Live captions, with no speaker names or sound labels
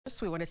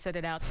We want to send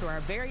it out to our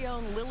very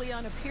own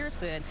Liliana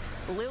Pearson.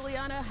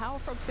 Liliana, how are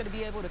folks going to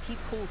be able to keep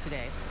cool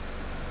today?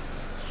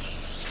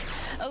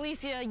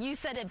 Alicia, you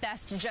said it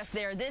best just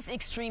there. This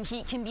extreme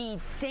heat can be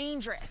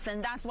dangerous,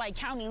 and that's why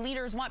county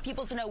leaders want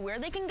people to know where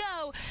they can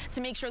go to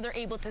make sure they're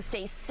able to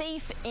stay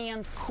safe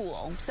and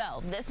cool.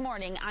 So this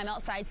morning, I'm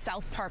outside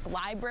South Park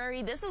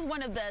Library. This is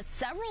one of the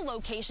several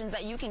locations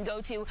that you can go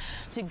to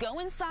go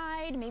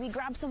inside, maybe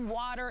grab some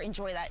water,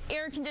 enjoy that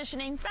air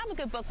conditioning, grab a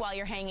good book while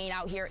you're hanging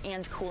out here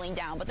and cooling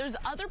down. But there's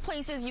other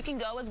places you can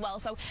go as well.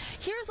 So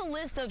here's a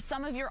list of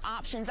some of your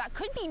options that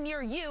could be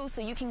near you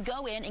so you can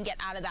go in and get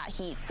out of that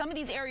heat. Some of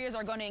these areas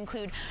are going to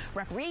include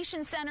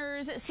recreation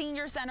centers,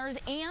 senior centers,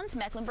 and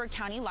Mecklenburg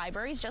County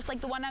libraries, just like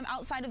the one I'm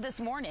outside of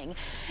this morning.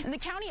 And the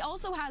county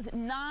also has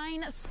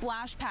 9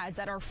 splash pads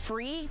that are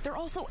free. They're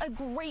also a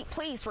great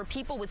place for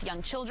people with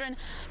young children.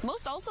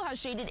 Most also have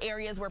shaded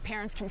areas where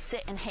parents can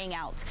sit and hang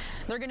out.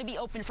 They're going to be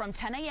open from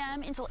 10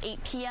 a.m. until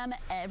 8 p.m.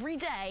 every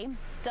day.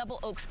 Double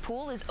Oaks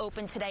Pool is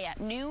open today at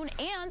noon,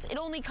 and it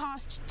only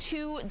costs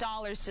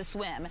 $2 to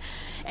swim.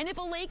 And if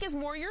a lake is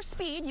more your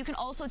speed, you can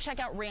also check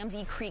out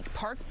Ramsey Creek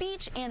Park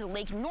Beach and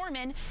Lake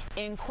Norman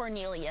in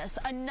Cornelius.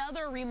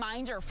 Another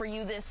reminder for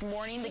you this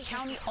morning, the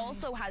county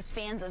also has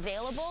fans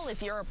available.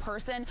 If you're a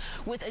person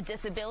with a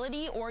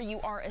disability or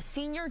you are a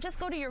senior, just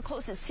go to your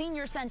closest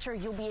senior center.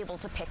 You'll be able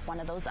to pick one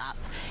of those up.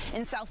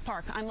 In South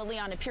Park, I'm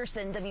Liliana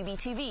Pearson,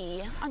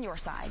 WBTV, on your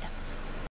side.